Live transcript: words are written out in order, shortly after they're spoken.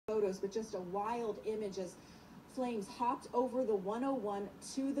photos, but just a wild image as flames hopped over the 101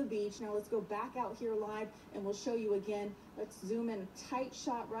 to the beach. Now let's go back out here live and we'll show you again. Let's zoom in, tight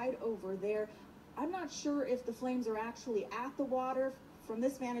shot right over there. I'm not sure if the flames are actually at the water. From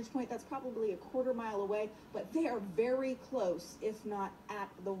this vantage point, that's probably a quarter mile away, but they are very close, if not at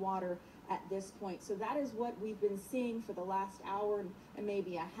the water at this point. So that is what we've been seeing for the last hour and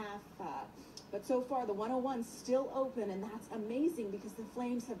maybe a half. But so far, the 101's still open, and that's amazing because the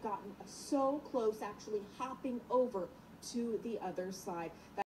flames have gotten so close, actually hopping over to the other side.